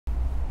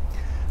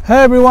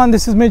Hey everyone,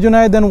 this is me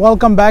Junaid and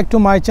welcome back to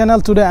my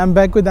channel. Today I'm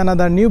back with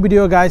another new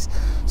video guys.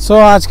 So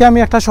আজকে আমি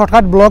একটা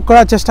shortcut blog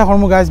করার চেষ্টা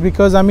করব guys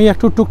because আমি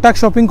একটু টুকটাক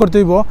শপিং করতে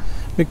হইব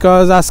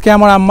because আজকে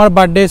আমার আম্মার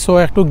বার্থডে, সো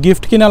একটু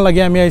গিফট কিনার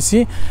লাগে আমি আইছি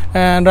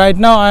and right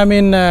now I am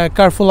in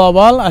Carrefour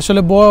Laval.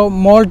 আসলে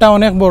মলটা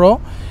অনেক বড়,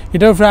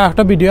 এটার উপরে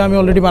একটা ভিডিও আমি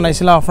অলরেডি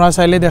বানাইছিলাম, আপনারা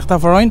চাইলে দেখতে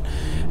পারেন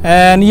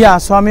and yeah,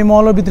 so আমি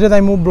মলের ভিতরে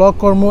যাইমু, ব্লগ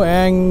করমু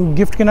and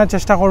গিফট কেনার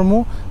চেষ্টা করমু.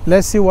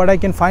 Let's see what I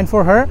can find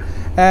for her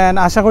and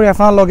আশা করি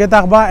আপনারা লগে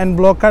থাকবা and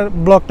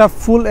ব্লগটা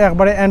ফুল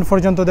একবারে এন্ড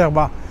পর্যন্ত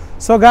দেখবা.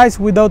 So guys,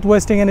 without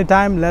wasting any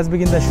time, let's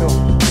begin the show.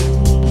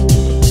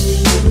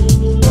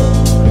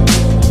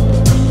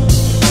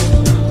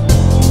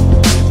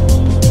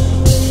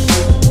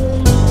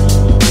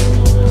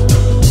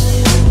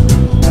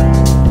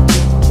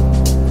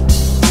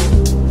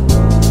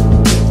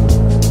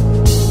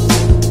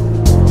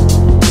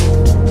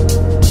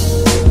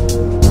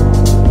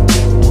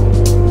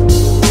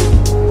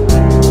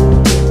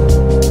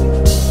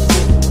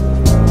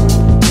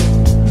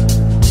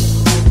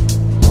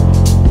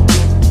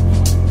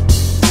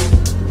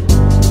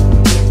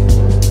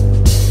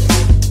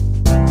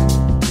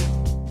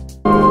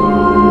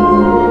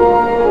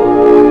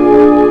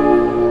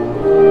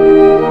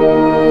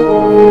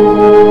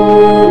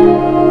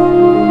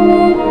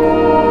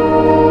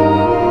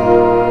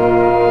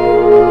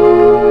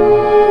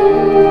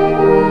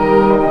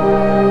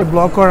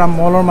 Blog or I'm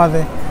all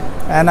over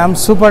and I'm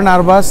super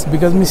nervous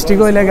because mistake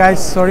hoile guys,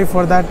 sorry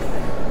for that,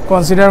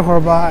 consider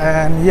korba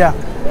and yeah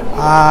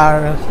ar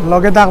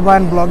loge dakba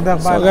and blog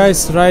dakba. So guys,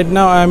 right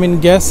now I'm in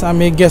guess,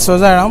 ami guess ho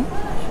jairam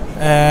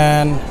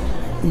and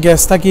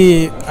guess ta ki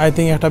I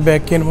think ekta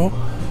bag kinbo.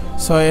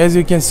 So as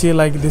you can see,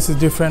 like this is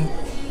different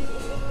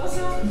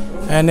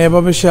and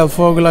ebabe shelf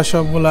gula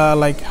shop gula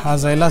like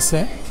hazaila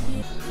ase.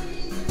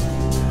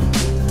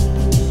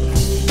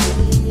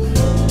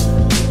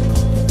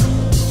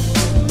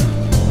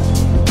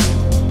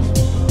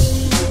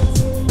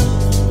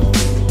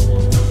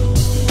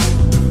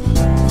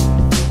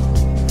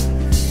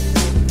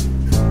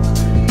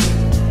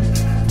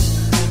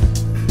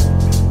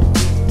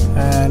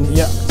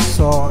 Yeah,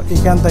 so you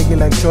can take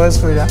like choice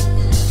for that.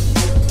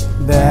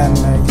 Then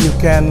you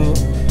can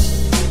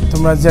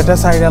tomorrow jeta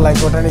side like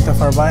what I need to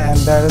buy and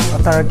there is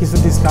a kisu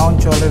discount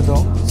chole do.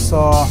 So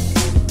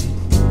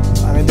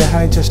আমি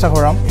দেখানোর চেষ্টা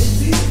করাম.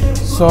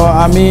 So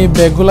আমি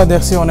ব্যাগগুলা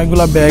দেখছি,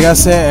 অনেকগুলা bag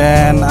আছে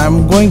and I'm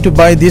going to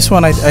buy this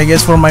one I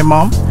guess for my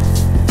mom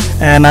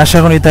and আশা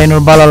করি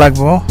তাইনোর ভালো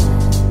লাগবো.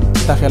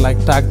 তাকে like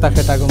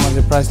টাকের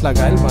মধ্যে প্রাইস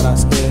লাগাইল but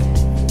আজকে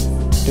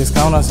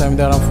ডিসকাউন্ট আছে, আমি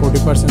আরাউন্ড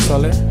 40%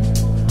 চলে.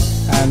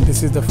 And this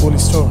is the full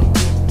store.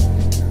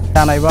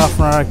 জানাইবা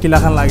আপনারা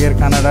কিলাখান লাগে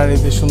কানাডার এই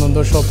যে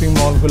সুন্দর শপিং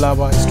মলগুলা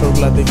বা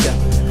স্টোরগুলা দেখে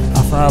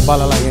আপনারা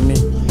ভালো লাগেনি.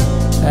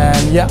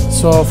 And yeah,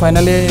 so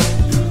finally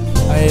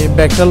এই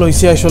ব্যাগটা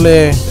লইছি আসলে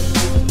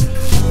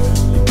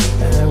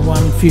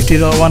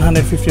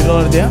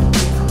 $150 দিয়া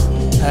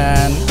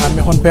and আমি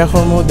এখন পে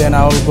করবো, then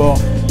I will go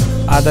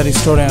other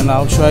store and I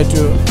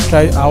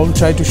will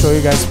try to show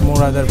you guys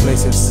more other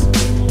places.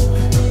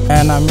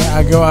 And আমি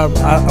আগেও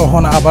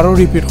এখন আবারও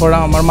রিপিট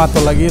করাম, আমার মাথা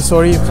লাগি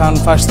সরি কারণ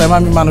ফার্স্ট টাইম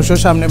আমি মানুষের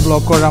সামনে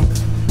ব্লগ করাম,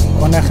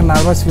 অনেক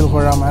নার্ভাস ফিল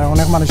করাম আর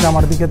অনেক মানুষ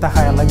আমার দিকে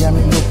তাকায় লাগে,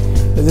 আমি look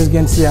as you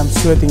can see I'm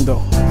sweating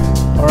though.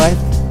 Alright,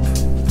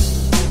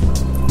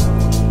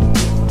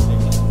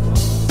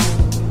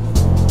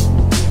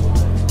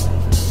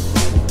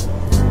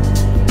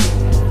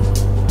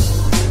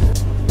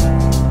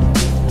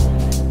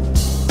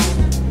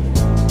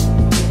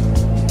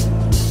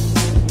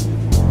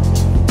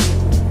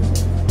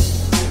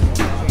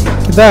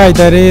 kita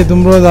haitare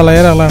tumro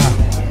dalaya rala na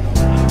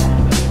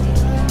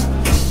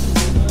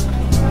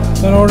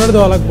then order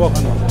dewa lagbo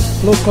khano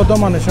lok koto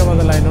manusher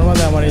mode liner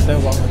mode amar eta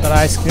ba tara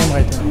ice cream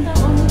haite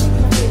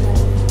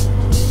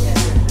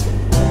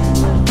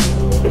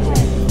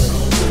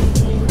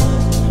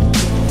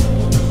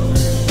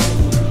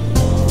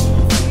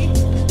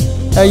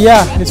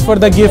yeah, it's for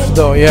the gift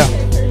though. Yeah,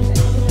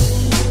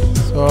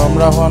 so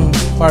amra hon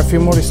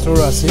perfume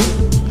store achi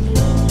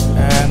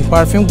and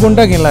perfume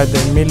kunta kinla de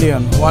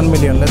 1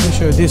 million. Let me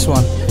show you this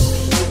one.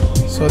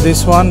 So this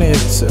one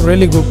is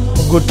really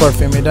good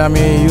perfume, এটা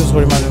আমি use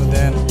করি মাঝে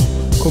মধ্যে,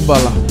 খুব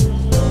ভালো.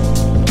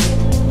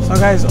 So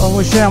guys,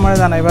 অবশ্যই আমরা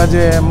জানাইবা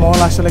যে মল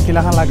আসলে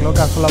কিলাখান লাগলো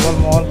Carrefour Laval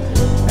মল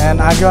and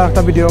আগেও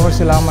একটা ভিডিও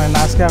করছিলাম and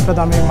আজকে একটা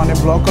আমি মানে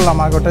ব্লগ করলাম,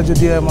 আগটা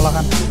যদি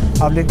মলাখান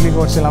পাবলিকলি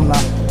করছিলাম না.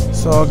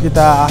 সো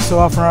কিতা আসো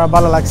আপনারা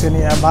ভালো লাগছে নি,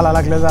 ভালো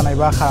লাগলে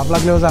জানাইবা, খারাপ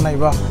লাগলেও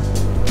জানাইবা.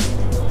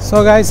 সো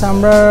গাইস,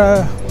 আমরা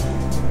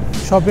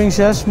শপিং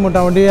শেষ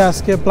মোটামুটি,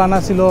 আজকে প্ল্যান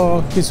ছিল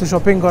কিছু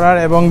শপিং করার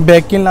এবং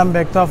ব্যাগ কিনলাম,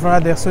 ব্যাগ তো আপনারা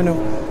দেখছেন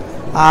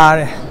আর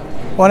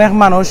অনেক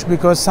মানুষ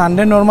বিকজ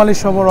সানডে নর্মালি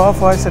সবার অফ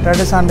হয়,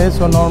 স্যাটারডে সানডে,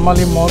 সো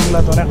নর্মালি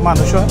মলগুলোতে অনেক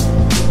মানুষ হয়.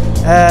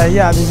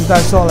 Yeah this is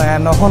that's all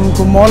and এখন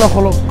মল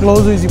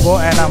ক্লোজ হয়ে যাব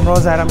এন্ড আমরাও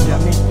যাইরাম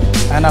জানি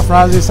এন্ড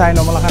আপনারা যদি চাই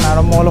নমলাখান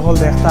আরও মল হল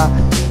দেখতা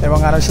এবং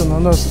আরও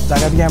সুন্দর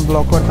জায়গা দিয়ে আমি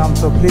ব্লগ করতাম,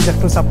 সো প্লিজ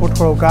একটু সাপোর্ট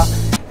করোকা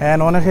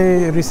এন্ড অনেকেই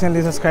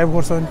রিসেন্টলি সাবস্ক্রাইব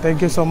করছেন, thank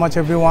you so much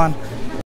everyone.